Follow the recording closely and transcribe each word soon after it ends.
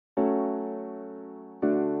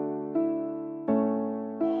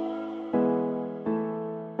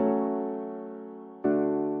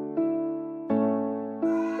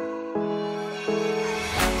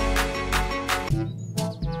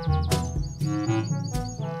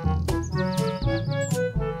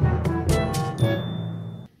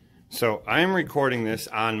So I am recording this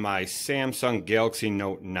on my Samsung Galaxy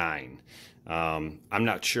Note 9. I'm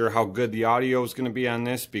not sure how good the audio is going to be on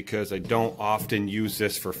this because I don't often use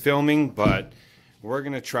this for filming, but we're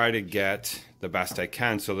going to try to get the best I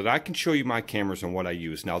can so that I can show you my cameras and what I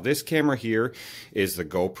use. Now this camera here is the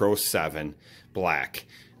GoPro 7 Black.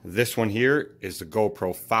 This one here is the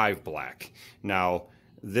GoPro 5 Black. Now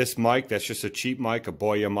this mic, that's just a cheap mic, a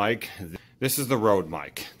Boya mic. This is the Rode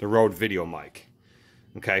mic, the Rode video mic.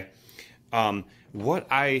 Okay. What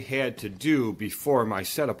I had to do before my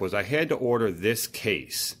setup was I had to order this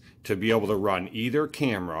case to be able to run either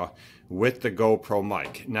camera with the GoPro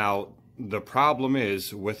mic. Now, the problem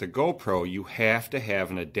is with a GoPro, you have to have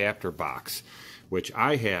an adapter box, which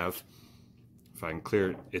I have. If I can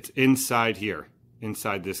clear it, it's inside here,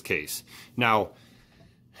 inside this case. Now,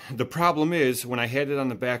 the problem is when I had it on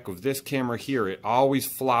the back of this camera here, it always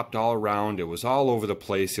flopped all around. It was all over the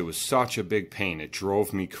place. It was such a big pain. It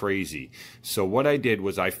drove me crazy. So what I did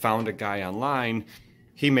was I found a guy online.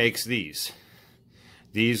 He makes these.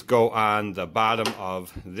 These go on the bottom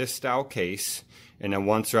of this style case. And then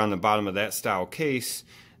once they're on the bottom of that style case,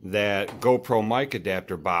 that GoPro mic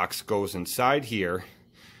adapter box goes inside here.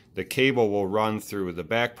 The cable will run through the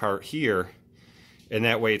back part here. And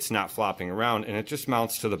that way it's not flopping around, and it just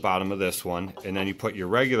mounts to the bottom of this one, and then you put your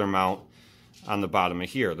regular mount on the bottom of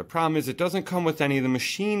here. The problem is it doesn't come with any of the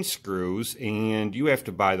machine screws, and you have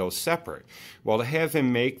to buy those separate. Well, to have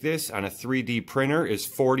him make this on a 3D printer is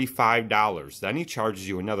 $45. Then he charges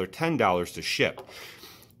you another $10 to ship.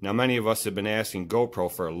 Now, many of us have been asking GoPro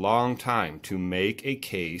for a long time to make a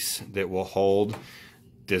case that will hold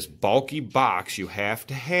this bulky box you have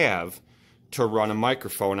to run a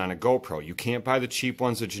microphone on a GoPro. You can't buy the cheap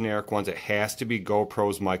ones, the generic ones. It has to be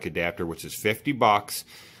GoPro's mic adapter, which is $50.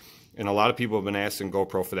 And a lot of people have been asking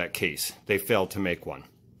GoPro for that case. They failed to make one.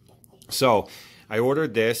 So I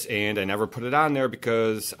ordered this and I never put it on there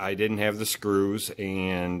because I didn't have the screws,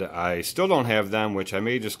 and I still don't have them, which I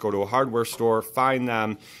may just go to a hardware store, find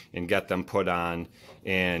them, and get them put on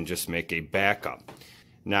and just make a backup.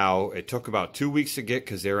 Now, it took about 2 weeks to get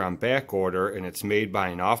because they're on back order, and it's made by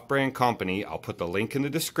an off-brand company. I'll put the link in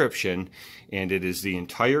the description, and it is the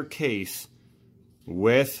entire case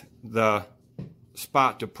with the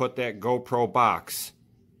spot to put that GoPro box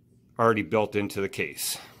already built into the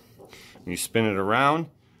case. When you spin it around,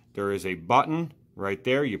 there is a button right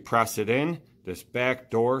there. You press it in. This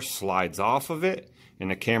back door slides off of it,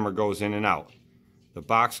 and the camera goes in and out. The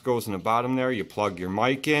box goes in the bottom there. You plug your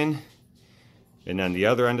mic in. And then the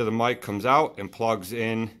other end of the mic comes out and plugs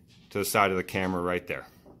in to the side of the camera right there.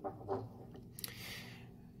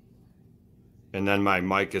 And then my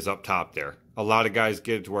mic is up top there. A lot of guys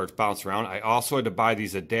get it to where it's bounced around. I also had to buy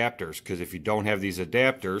these adapters because if you don't have these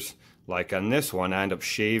adapters, like on this one, I end up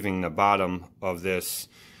shaving the bottom of this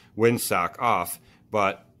windsock off.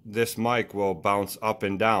 But this mic will bounce up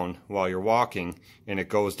and down while you're walking, and it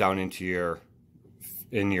goes down into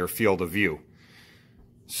your field of view.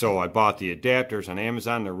 So I bought the adapters on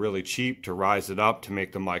Amazon. They're really cheap to rise it up to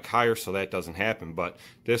make the mic higher so that doesn't happen. But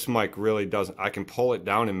this mic really doesn't. I can pull it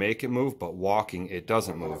down and make it move, but walking it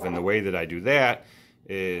doesn't move. And the way that I do that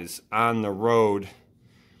is on the Rode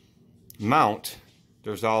mount,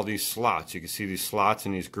 there's all these slots. You can see these slots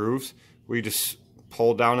and these grooves. We just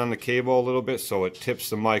pull down on the cable a little bit so it tips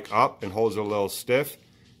the mic up and holds it a little stiff.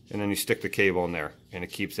 And then you stick the cable in there and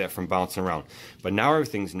it keeps that from bouncing around. But now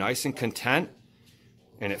everything's nice and content.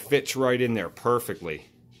 And it fits right in there perfectly.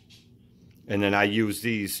 And then I use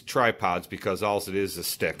these tripods because all it is a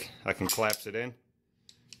stick. I can collapse it in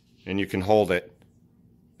and you can hold it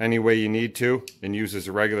any way you need to and use as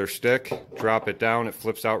a regular stick. Drop it down, it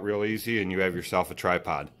flips out real easy, and you have yourself a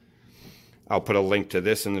tripod. I'll put a link to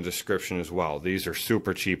this in the description as well. These are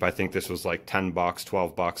super cheap. I think this was like 10 bucks,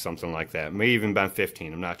 12 bucks, something like that. It may even been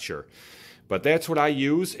 15, I'm not sure. But that's what I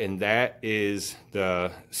use, and that is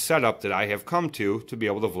the setup that I have come to be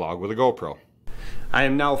able to vlog with a GoPro. I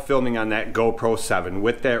am now filming on that GoPro 7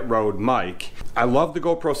 with that Rode mic. I love the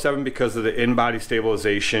GoPro 7 because of the in-body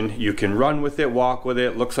stabilization. You can run with it, walk with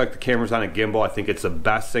it. Looks like the camera's on a gimbal. I think it's the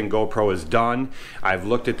best thing GoPro has done. I've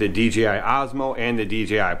looked at the DJI Osmo and the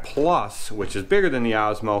DJI Plus, which is bigger than the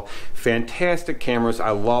Osmo. Fantastic cameras. I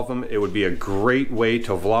love them. It would be a great way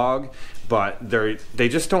to vlog, but they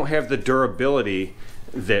just don't have the durability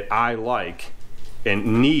that I like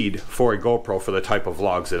and need for a GoPro for the type of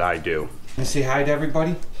vlogs that I do. And say hi to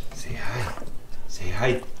everybody. Say hi. Say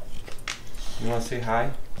hi. You want to say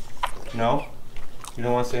hi? No? You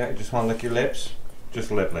don't want to say hi? Just want to lick your lips? Just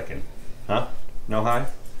lip licking. Huh? No hi?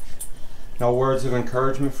 No words of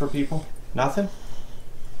encouragement for people? Nothing?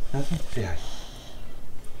 Nothing? Say hi.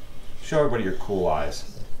 Show everybody your cool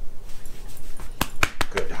eyes.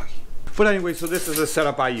 Good doggy. But anyway, so this is the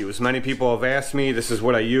setup I use. Many people have asked me, this is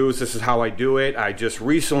what I use, this is how I do it. I just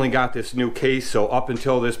recently got this new case, so up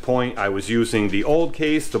until this point I was using the old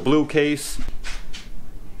case, the blue case.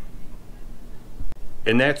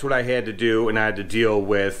 And that's what I had to do, and I had to deal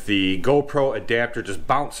with the GoPro adapter just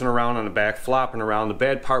bouncing around on the back, flopping around. The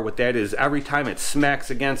bad part with that is every time it smacks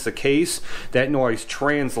against the case, that noise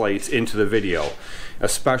translates into the video,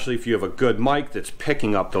 especially if you have a good mic that's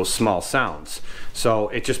picking up those small sounds. So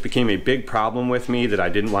it just became a big problem with me that I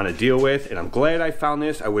didn't want to deal with, and I'm glad I found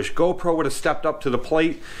this. I wish GoPro would have stepped up to the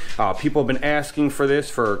plate. People have been asking for this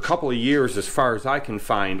for a couple of years as far as I can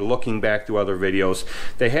find, looking back through other videos.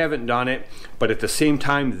 They haven't done it, but at the same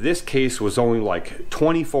time, this case was only like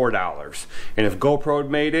 $24, and if GoPro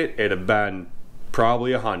had made it, it'd have been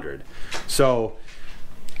probably $100. So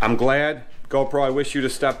I'm glad. GoPro, I wish you'd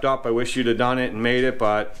have stepped up. I wish you'd have done it and made it,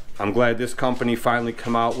 but I'm glad this company finally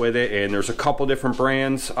come out with it. And there's a couple different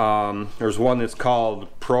brands. There's one that's called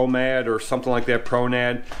ProMad or something like that,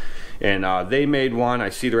 ProNad. And they made one. I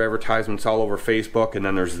see their advertisements all over Facebook. And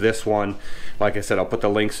then there's this one. Like I said, I'll put the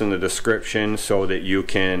links in the description so that you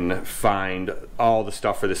can find all the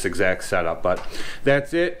stuff for this exact setup. But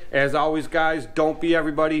that's it. As always, guys, don't be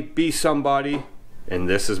everybody, be somebody. And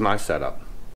this is my setup.